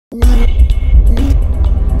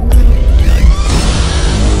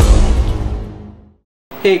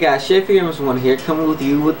Hey guys, JFGamers1 here, coming with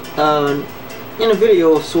you with in a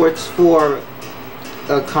video of sorts for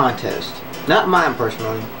a contest. Not mine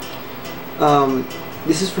personally.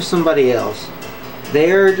 This is for somebody else.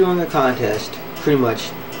 They're doing a contest, pretty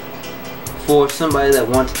much, for somebody that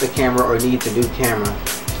wants a camera or needs a new camera.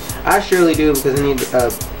 I surely do, because I need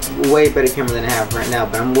a way better camera than I have right now,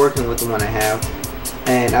 but I'm working with the one I have,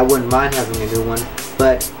 and I wouldn't mind having a new one.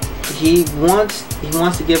 But he wants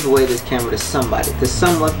to give away this camera to somebody, to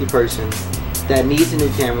some lucky person that needs a new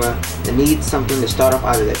camera, that needs something to start off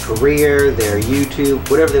either their career, their YouTube,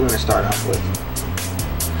 whatever they want to start off with.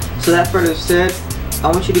 So that further said, I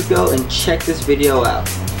want you to go and check this video out.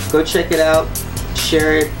 Go check it out,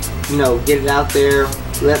 share it, get it out there,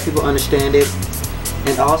 let people understand it.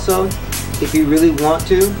 And also, if you really want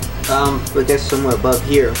to, I guess somewhere above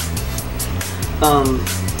here,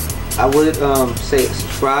 I would say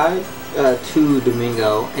subscribe to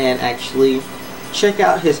Domingo and actually check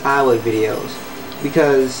out his iWay videos,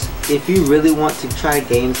 because if you really want to try to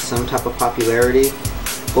gain some type of popularity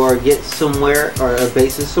or get somewhere or a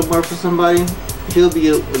basis somewhere for somebody, he'll be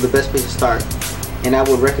the best place to start. And I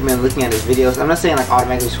would recommend looking at his videos. I'm not saying like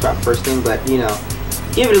automatically subscribe first thing, but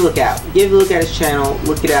give it a look out. Give it a look at his channel,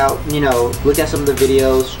 look it out, look at some of the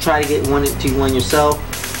videos, try to get one yourself,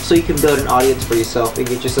 so you can build an audience for yourself and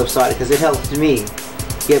get yourself started, because it helps me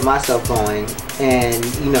get myself going. And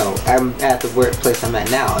I'm at the workplace I'm at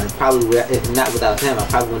now, and probably if not without him, I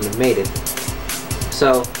probably wouldn't have made it.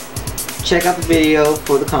 So check out the video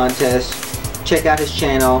for the contest, check out his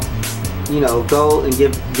channel, go and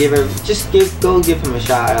give him a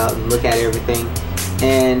shout out and look at everything.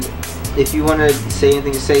 And if you want to say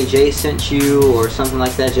anything, to say Jay sent you or something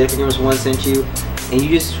like that, JFGamers1 sent you, and you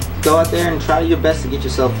just go out there and try your best to get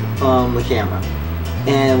yourself a camera.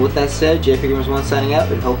 And with that said, JFGamers1 signing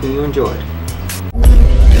out and hoping you enjoyed.